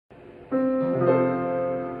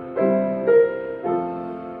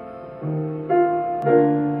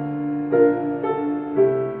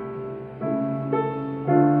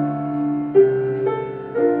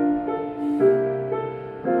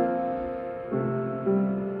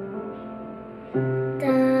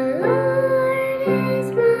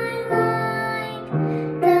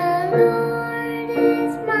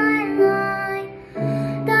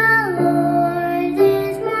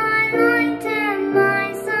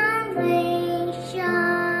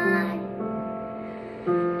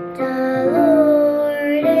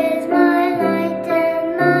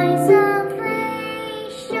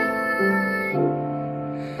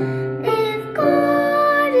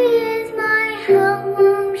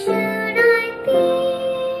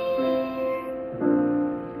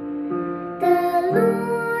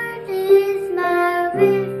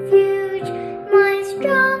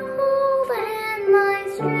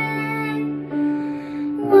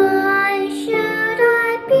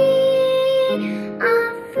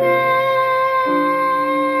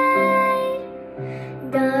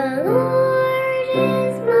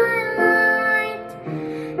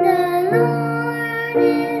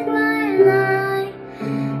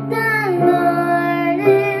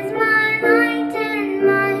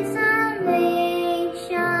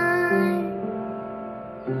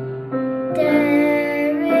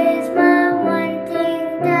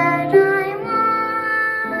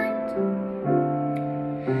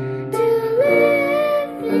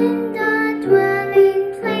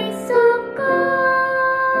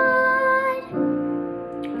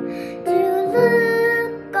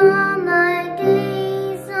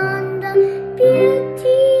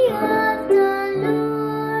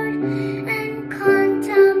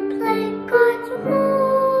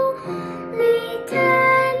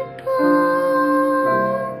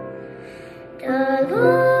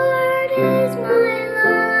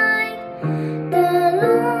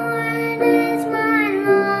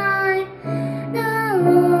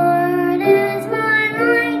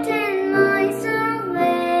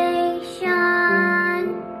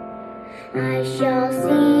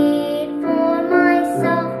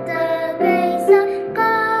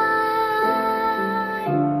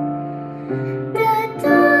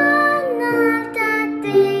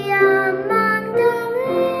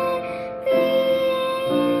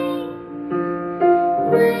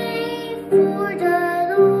wait for the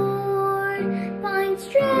Lord. Find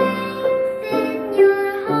strength in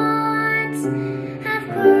your hearts. Have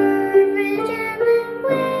courage and then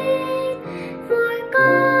wait for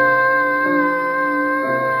God.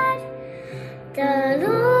 The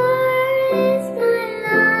Lord is my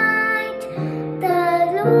light. The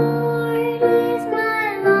Lord is my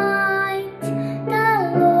light. The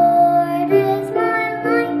Lord is my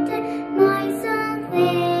light and my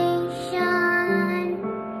salvation.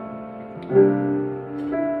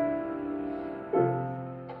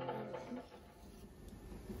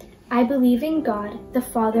 I believe in God, the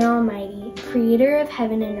Father Almighty, creator of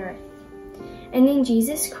heaven and earth, and in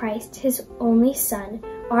Jesus Christ, his only Son,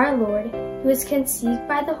 our Lord, who was conceived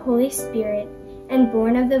by the Holy Spirit and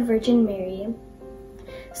born of the Virgin Mary,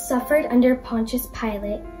 suffered under Pontius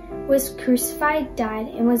Pilate, was crucified, died,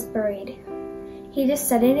 and was buried. He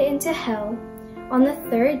descended into hell. On the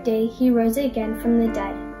third day he rose again from the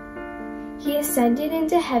dead. He ascended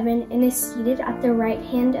into heaven and is seated at the right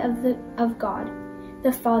hand of God,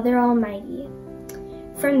 the Father Almighty.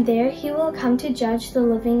 From there he will come to judge the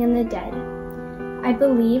living and the dead. I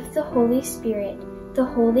believe the Holy Spirit, the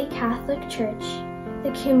Holy Catholic Church,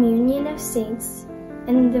 the communion of saints,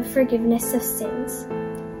 and the forgiveness of sins,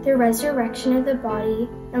 the resurrection of the body,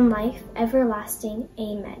 and life everlasting.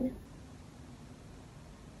 Amen.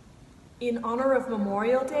 In honor of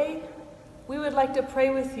Memorial Day, we would like to pray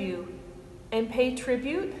with you and pay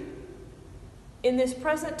tribute in this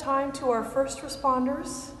present time to our first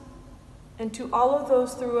responders and to all of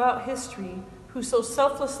those throughout history who so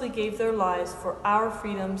selflessly gave their lives for our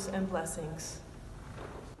freedoms and blessings.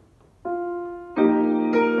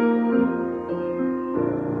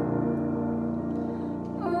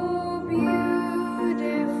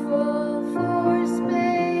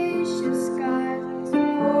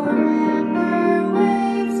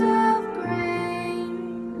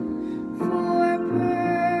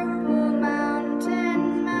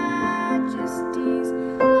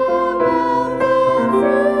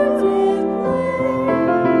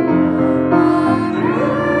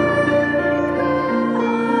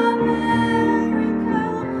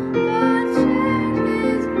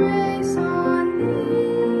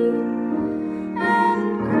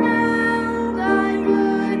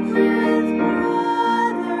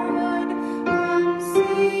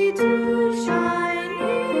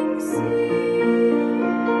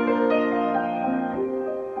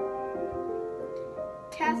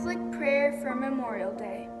 Catholic prayer for Memorial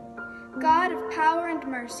Day. God of power and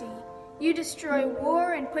mercy, you destroy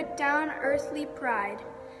war and put down earthly pride.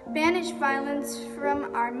 Banish violence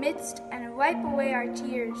from our midst and wipe away our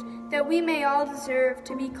tears, that we may all deserve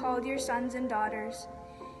to be called your sons and daughters.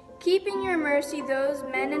 Keep in your mercy those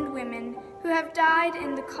men and women who have died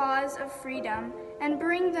in the cause of freedom, and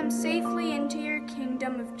bring them safely into your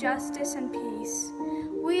kingdom of justice and peace.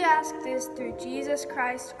 We ask this through Jesus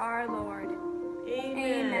Christ our Lord.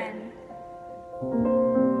 Amen.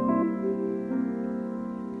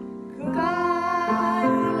 God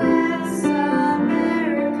bless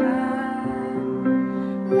America,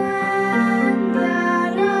 land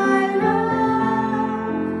that I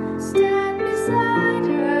love. Stand beside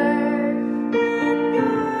her and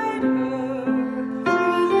guide her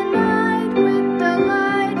through the night with the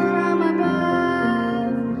light from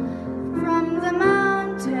above, from the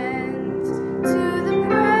mountains to the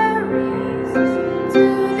prairies, to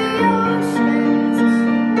the oceans,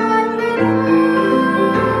 and beyond.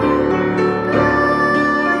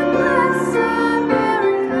 God bless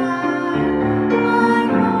America, my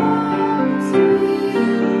home sweet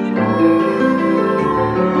home.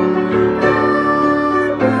 God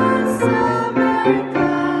bless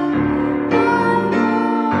America, my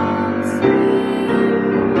home sweet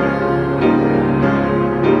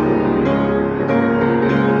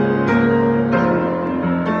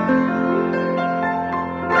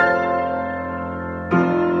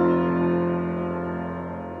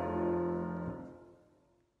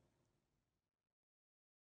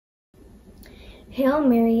Hail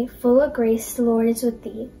Mary, full of grace, the Lord is with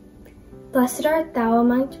thee. Blessed art thou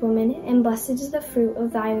amongst women, and blessed is the fruit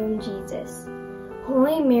of thy womb, Jesus.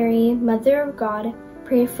 Holy Mary, Mother of God,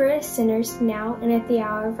 pray for us sinners now and at the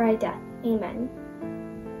hour of our death. Amen.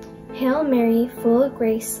 Hail Mary, full of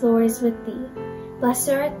grace, the Lord is with thee. Blessed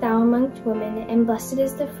art thou amongst women, and blessed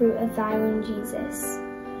is the fruit of thy womb, Jesus.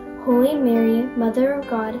 Holy Mary, Mother of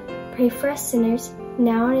God, pray for us sinners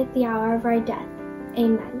now and at the hour of our death.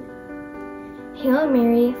 Amen. Hail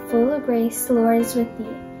Mary, full of grace, the Lord is with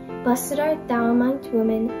thee. Blessed art thou amongst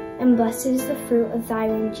women, and blessed is the fruit of thy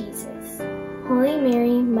womb, Jesus. Holy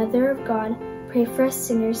Mary, Mother of God, pray for us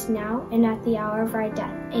sinners now and at the hour of our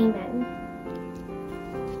death. Amen.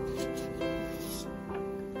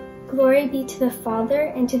 Glory be to the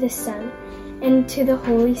Father, and to the Son, and to the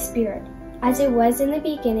Holy Spirit, as it was in the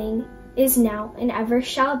beginning, is now, and ever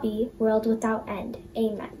shall be, world without end.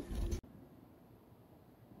 Amen.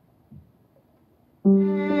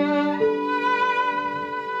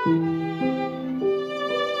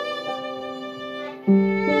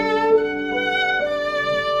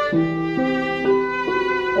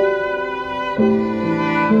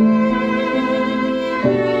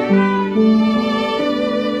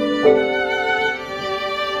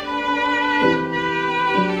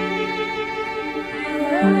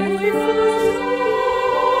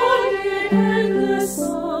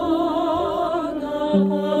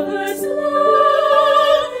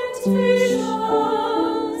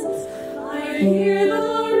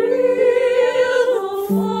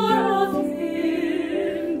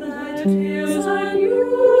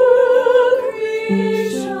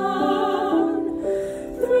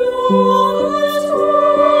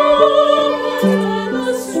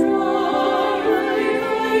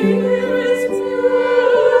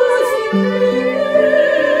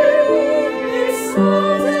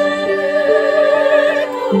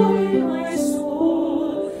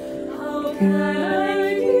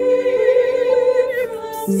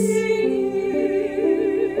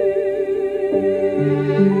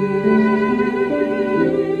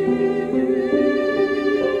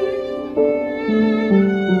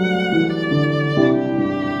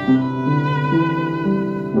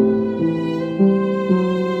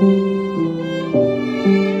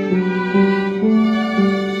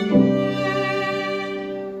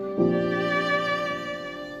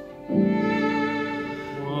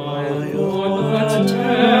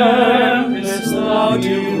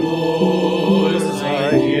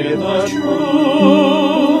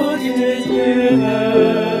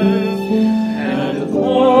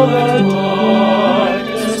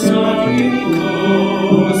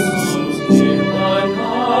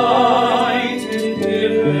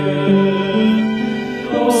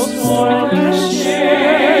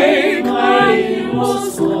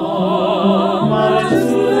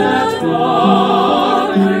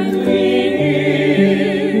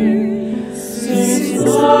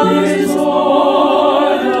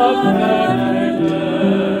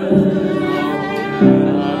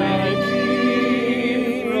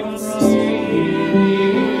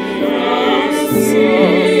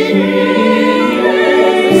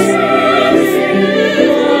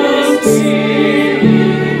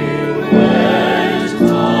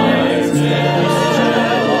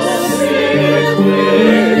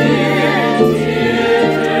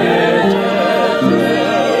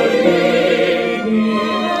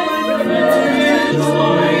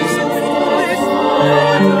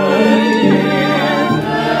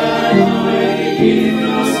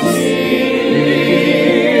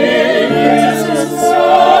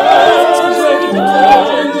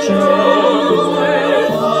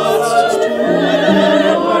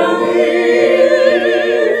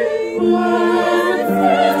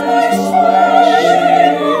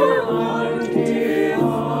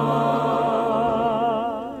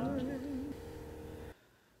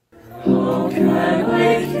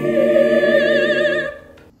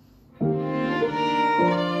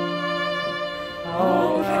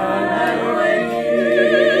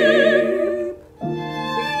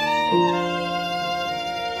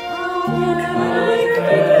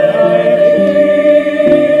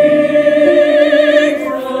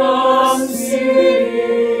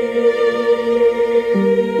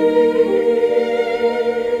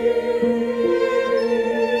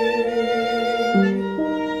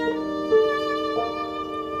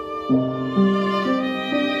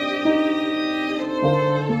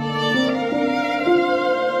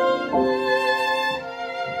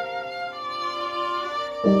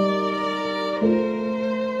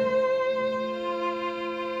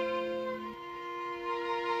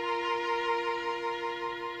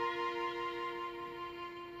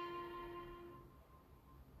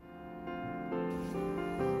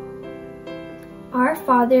 Our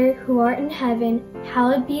Father, who art in heaven,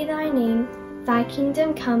 hallowed be thy name. Thy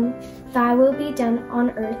kingdom come, thy will be done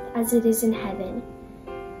on earth as it is in heaven.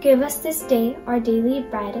 Give us this day our daily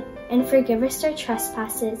bread, and forgive us our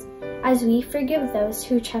trespasses, as we forgive those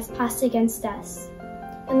who trespass against us.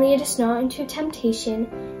 And lead us not into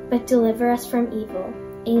temptation, but deliver us from evil.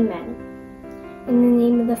 Amen. In the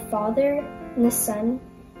name of the Father, and the Son,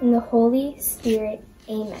 and the Holy Spirit.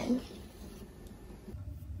 Amen.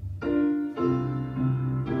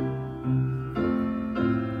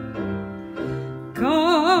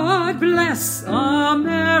 God bless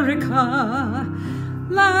America,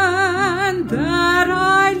 land that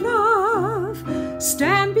I love.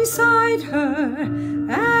 Stand beside her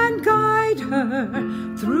and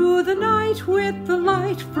her through the night with the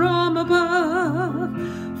light from above.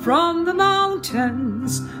 From the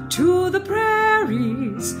mountains to the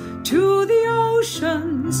prairies, to the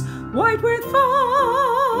oceans white with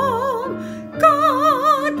foam.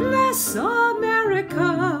 God bless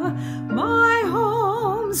America, my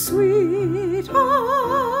home, sweet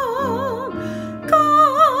home.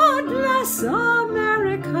 God bless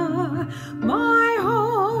America, my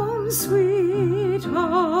home, sweet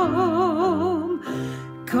home.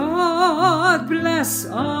 God bless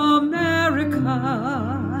America,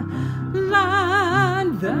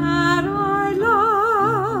 land that I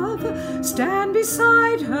love. Stand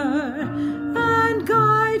beside her and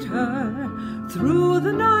guide her through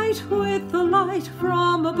the night with the light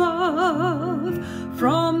from above.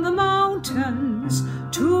 From the mountains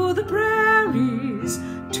to the prairies,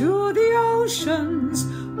 to the oceans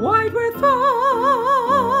white with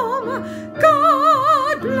foam.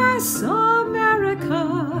 God bless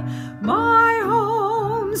America, my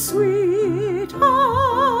home, sweet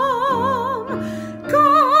home.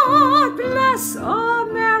 God bless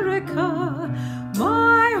America,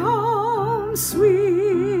 my home, sweet